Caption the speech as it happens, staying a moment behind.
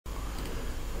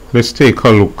Let's take a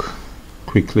look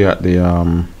quickly at the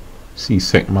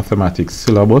CSEC Mathematics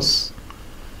syllabus.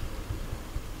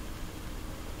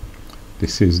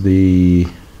 This is the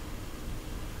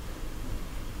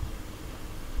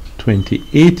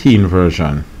 2018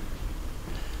 version,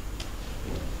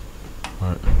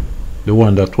 the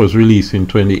one that was released in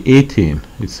 2018.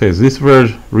 It says this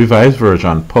revised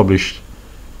version published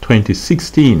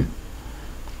 2016.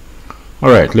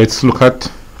 Alright, let's look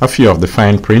at a few of the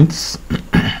fine prints.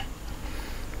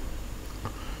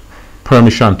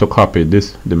 Permission to copy.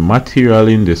 The material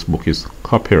in this book is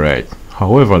copyright.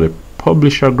 However, the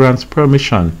publisher grants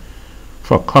permission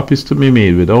for copies to be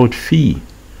made without fee.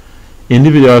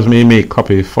 Individuals may make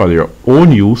copies for their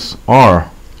own use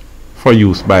or for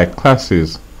use by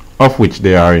classes of which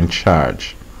they are in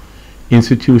charge.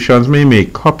 Institutions may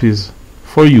make copies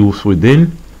for use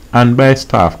within and by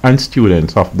staff and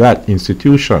students of that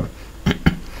institution.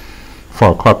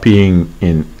 For copying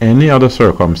in any other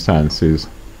circumstances,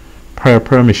 prior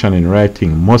permission in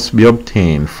writing must be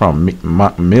obtained from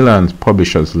Macmillan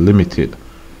Publishers Limited.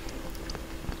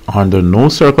 Under no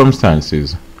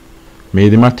circumstances may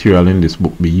the material in this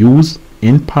book be used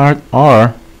in part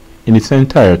or in its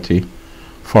entirety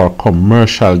for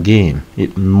commercial gain.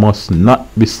 It must not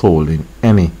be sold in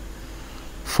any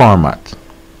format.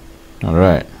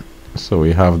 Alright, so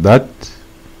we have that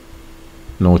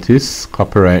notice,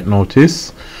 copyright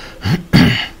notice. We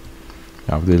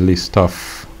have the list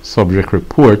of subject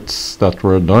reports that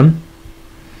were done.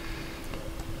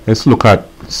 Let's look at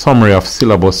summary of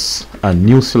syllabus and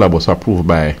new syllabus approved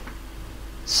by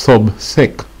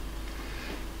CSEC.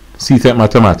 CSEC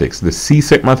Mathematics. The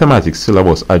CSEC Mathematics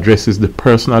syllabus addresses the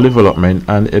personal development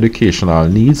and educational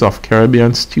needs of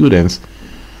Caribbean students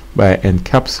by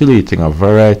encapsulating a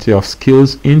variety of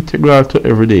skills integral to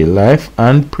everyday life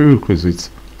and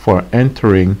prerequisites for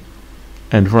entering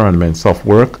environments of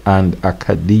work and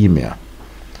academia.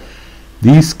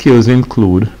 These skills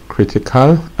include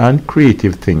critical and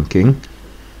creative thinking,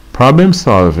 problem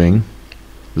solving,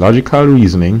 logical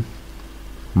reasoning,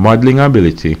 modeling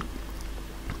ability,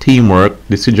 teamwork,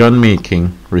 decision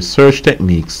making, research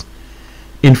techniques,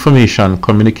 information,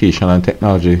 communication, and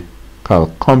technological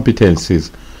competencies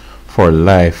for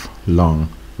lifelong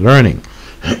learning.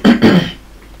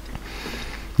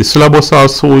 The syllabus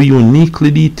also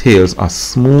uniquely details a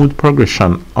smooth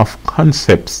progression of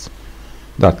concepts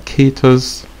that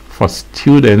caters for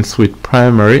students with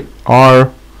primary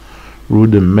or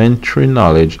rudimentary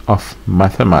knowledge of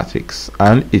mathematics,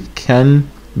 and it can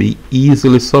be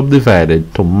easily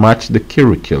subdivided to match the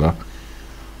curricula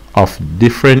of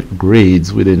different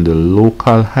grades within the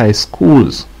local high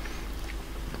schools.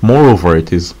 Moreover,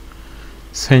 it is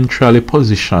centrally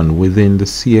positioned within the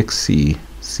CXC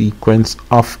sequence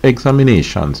of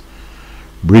examinations,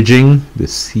 bridging the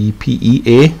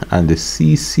CPEA and the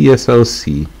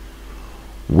CCSLC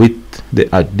with the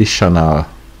additional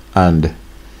and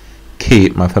K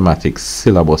mathematics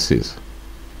syllabuses.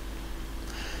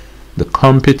 The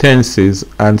competencies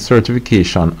and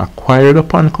certification acquired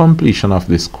upon completion of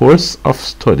this course of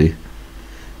study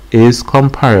is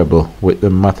comparable with the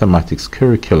mathematics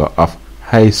curricula of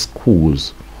high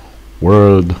schools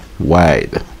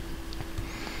worldwide.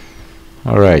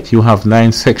 Alright, you have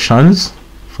 9 sections.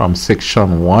 From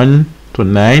section 1 to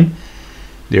 9,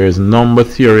 there is number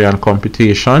theory and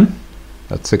computation.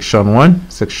 That's section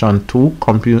 1. Section 2,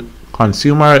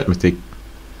 consumer arithmetic.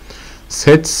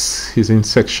 Sets is in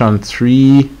section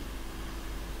 3.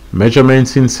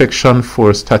 Measurements in section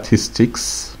 4.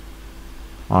 Statistics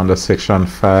under section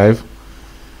 5.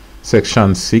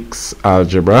 Section 6,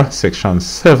 algebra. Section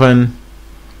 7,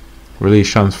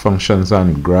 relations, functions,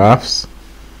 and graphs.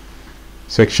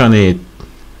 Section 8,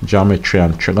 geometry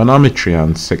and trigonometry,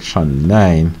 and section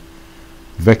 9,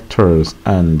 vectors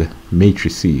and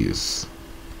matrices.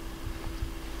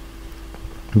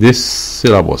 This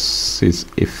syllabus is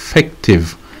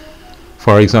effective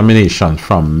for examination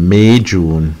from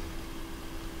May-June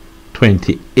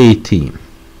 2018.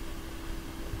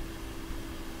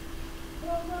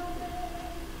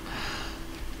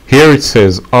 Here it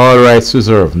says, all rights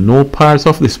reserved. No parts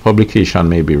of this publication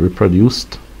may be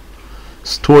reproduced,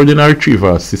 stored in a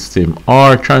retrieval system,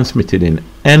 or transmitted in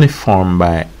any form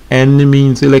by any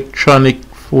means, electronic,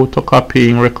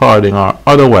 photocopying, recording, or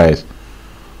otherwise,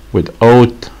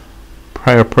 without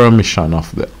prior permission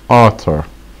of the author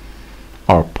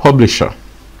or publisher.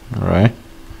 Alright,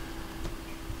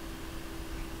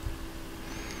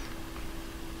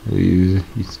 these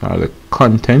are the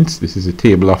contents. This is a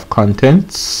table of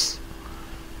contents.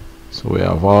 So we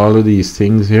have all of these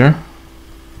things here.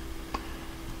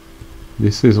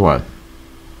 This is one.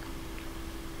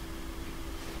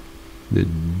 The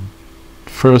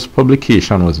first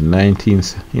publication was in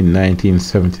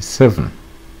 1977.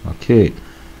 Okay.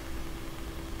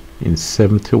 In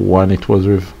 71 it was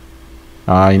in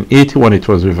 81 it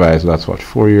was revised. That's what,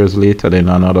 4 years later. Then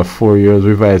another 4 years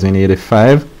revised in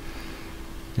 85.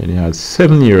 Then you had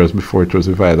 7 years before it was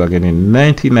revised again in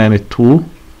 1992.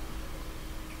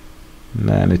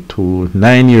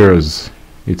 9 years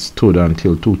it stood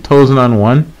until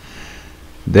 2001.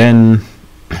 Then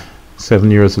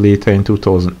 7 years later in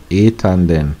 2008, and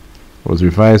then was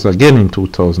revised again in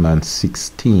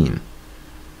 2016.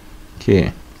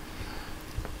 Okay.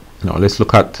 Now let's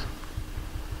look at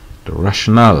the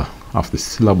rationale of the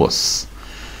syllabus.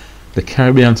 The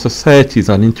Caribbean society is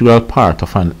an integral part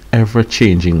of an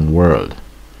ever-changing world.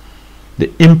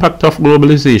 The impact of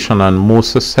globalization on most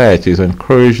societies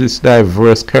encourages this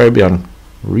diverse Caribbean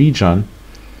region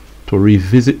to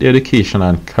revisit the education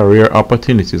and career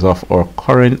opportunities of our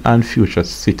current and future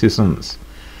citizens.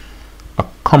 A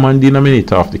common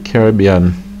denominator of the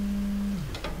Caribbean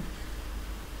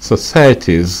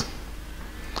societies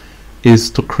is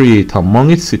to create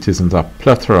among its citizens a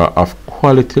plethora of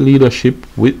quality leadership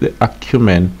with the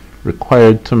acumen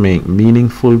required to make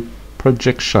meaningful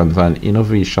projections and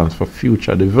innovations for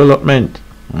future development.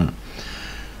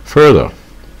 Further,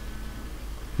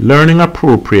 learning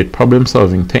appropriate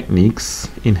problem-solving techniques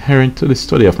inherent to the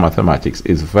study of mathematics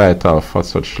is vital for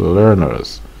such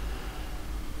learners.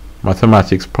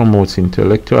 Mathematics promotes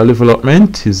intellectual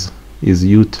development, is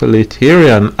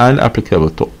utilitarian and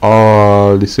applicable to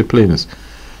all disciplines.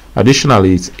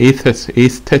 Additionally, its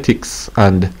aesthetics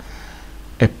and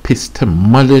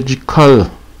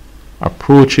epistemological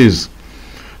approaches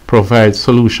provide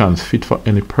solutions fit for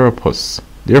any purpose.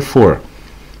 Therefore,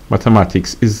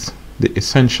 mathematics is the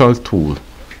essential tool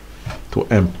to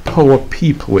empower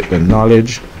people with the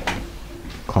knowledge,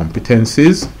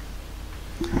 competencies,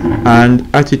 and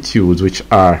attitudes which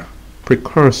are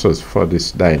precursors for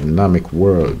this dynamic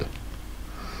world.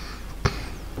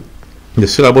 The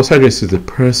syllabus addresses the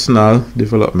personal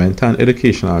development and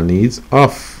educational needs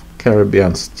of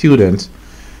Caribbean students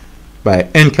by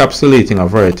encapsulating a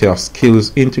variety of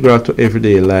skills integral to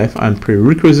everyday life and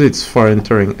prerequisites for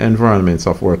entering environments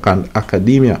of work and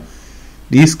academia.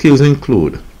 These skills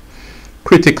include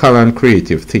critical and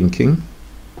creative thinking,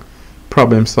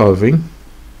 problem solving,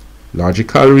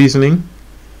 logical reasoning,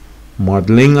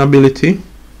 modeling ability,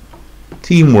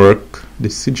 teamwork,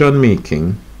 decision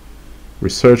making,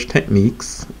 research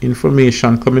techniques,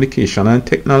 information communication and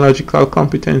technological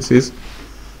competencies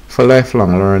for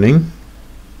lifelong learning.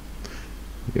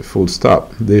 Full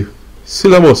stop. The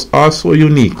syllabus also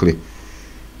uniquely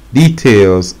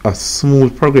details a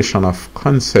smooth progression of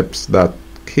concepts that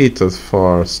caters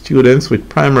for students with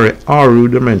primary or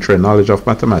rudimentary knowledge of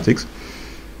mathematics,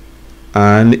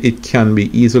 and it can be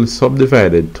easily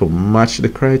subdivided to match the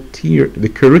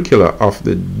curricula of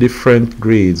the different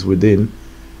grades within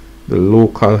the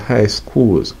local high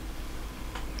schools.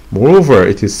 Moreover,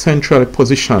 it is centrally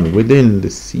positioned within the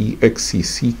CXC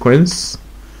sequence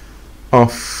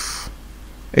of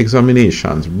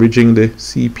examinations, bridging the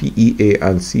CPEA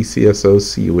and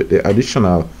CCSLC with the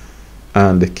additional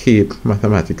and the CAPE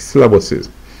mathematics syllabuses.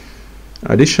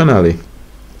 Additionally,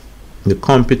 the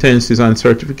competencies and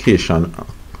certification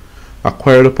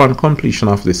acquired upon completion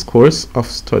of this course of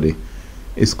study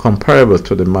is comparable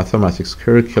to the mathematics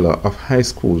curricula of high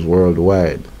schools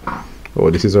worldwide.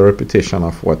 This is a repetition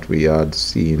of what we had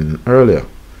seen earlier.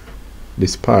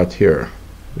 This part here,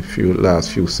 the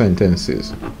last few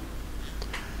sentences.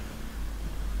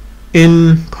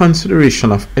 In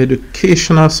consideration of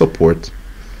educational support,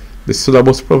 the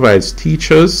syllabus provides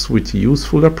teachers with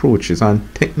useful approaches and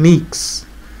techniques,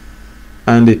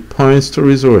 and it points to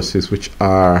resources which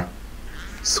are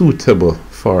suitable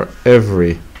for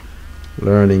every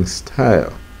learning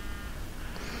style.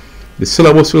 The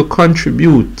syllabus will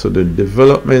contribute to the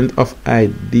development of the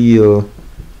ideal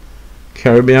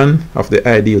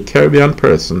Caribbean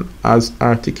person as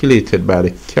articulated by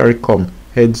the CARICOM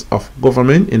heads of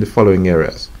government in the following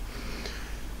areas.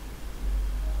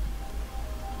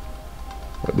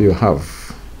 What do you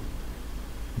have?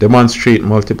 Demonstrate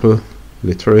multiple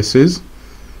literacies,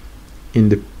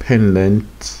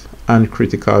 independent and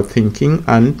critical thinking,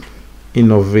 and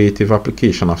innovative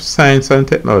application of science and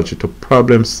technology to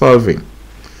problem solving.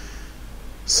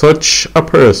 Such a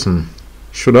person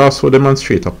should also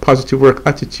demonstrate a positive work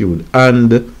attitude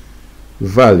and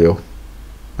value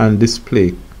and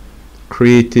display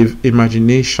creative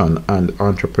imagination and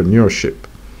entrepreneurship.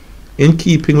 In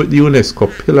keeping with the UNESCO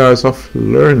pillars of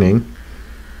learning,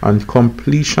 on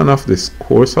completion of this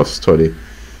course of study,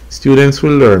 students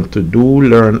will learn to do,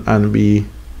 learn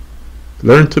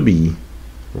to be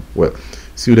Well,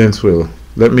 students will,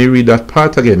 let me read that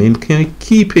part again. In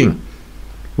keeping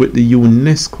with the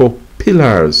UNESCO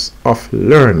pillars of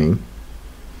learning,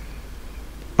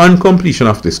 on completion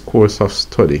of this course of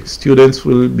study, students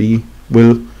will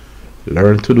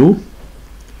learn to do,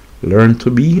 learn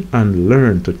to be, and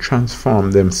learn to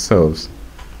transform themselves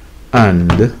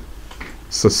and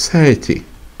society.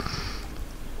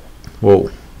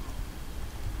 Whoa.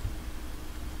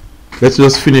 Let's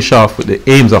just finish off with the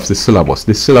aims of the syllabus.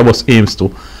 The syllabus aims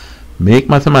to make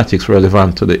mathematics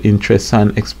relevant to the interests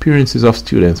and experiences of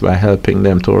students by helping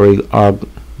them to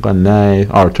organize,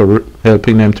 or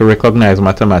helping them to recognize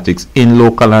mathematics in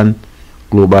local and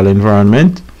global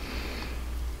environment.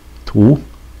 2.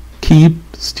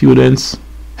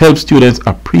 Help students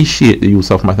appreciate the use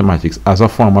of mathematics as a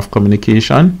form of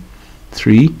communication.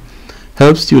 3.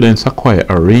 Help students acquire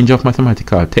a range of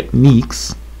mathematical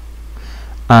techniques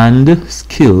and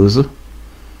skills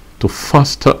to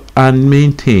foster and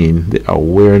maintain the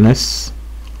awareness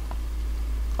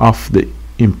of the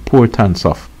importance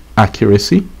of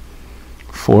accuracy.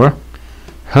 4.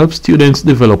 Help students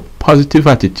develop positive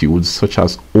attitudes such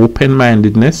as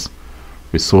open-mindedness,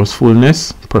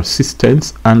 resourcefulness,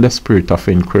 persistence, and the spirit of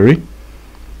inquiry.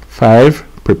 5.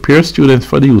 Prepare students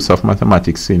for the use of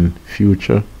mathematics in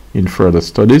further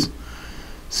studies.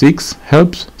 6.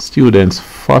 Helps students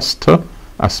foster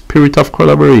a spirit of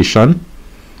collaboration,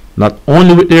 not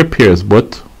only with their peers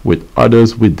but with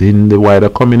others within the wider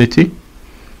community.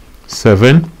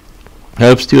 7.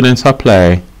 Help students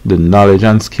apply the knowledge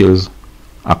and skills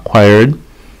acquired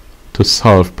to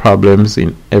solve problems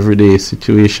in everyday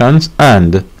situations.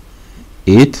 And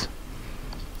 8.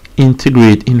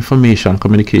 Integrate information,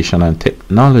 communication, and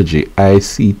technology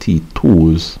 (ICT)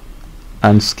 tools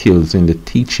and skills in the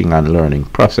teaching and learning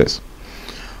process.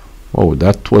 Oh,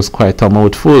 that was quite a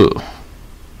mouthful.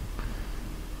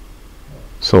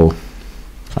 So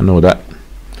I know that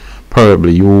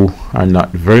probably you are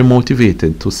not very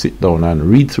motivated to sit down and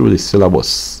read through the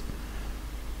syllabus.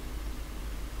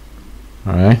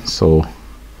 Alright, so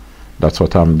that's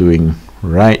what I'm doing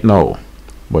right now.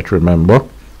 But remember,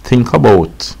 think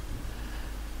about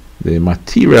the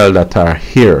material that are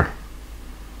here,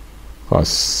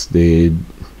 because they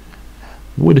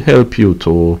would help you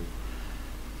to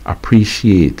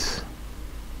appreciate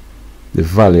the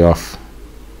value of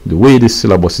the way the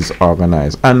syllabus is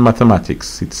organized and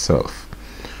mathematics itself.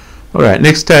 Alright,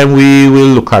 next time we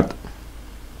will look at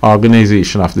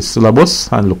organization of the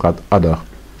syllabus and look at other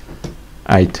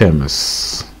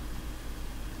items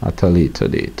at a later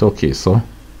date. Okay, so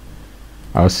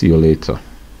I'll see you later.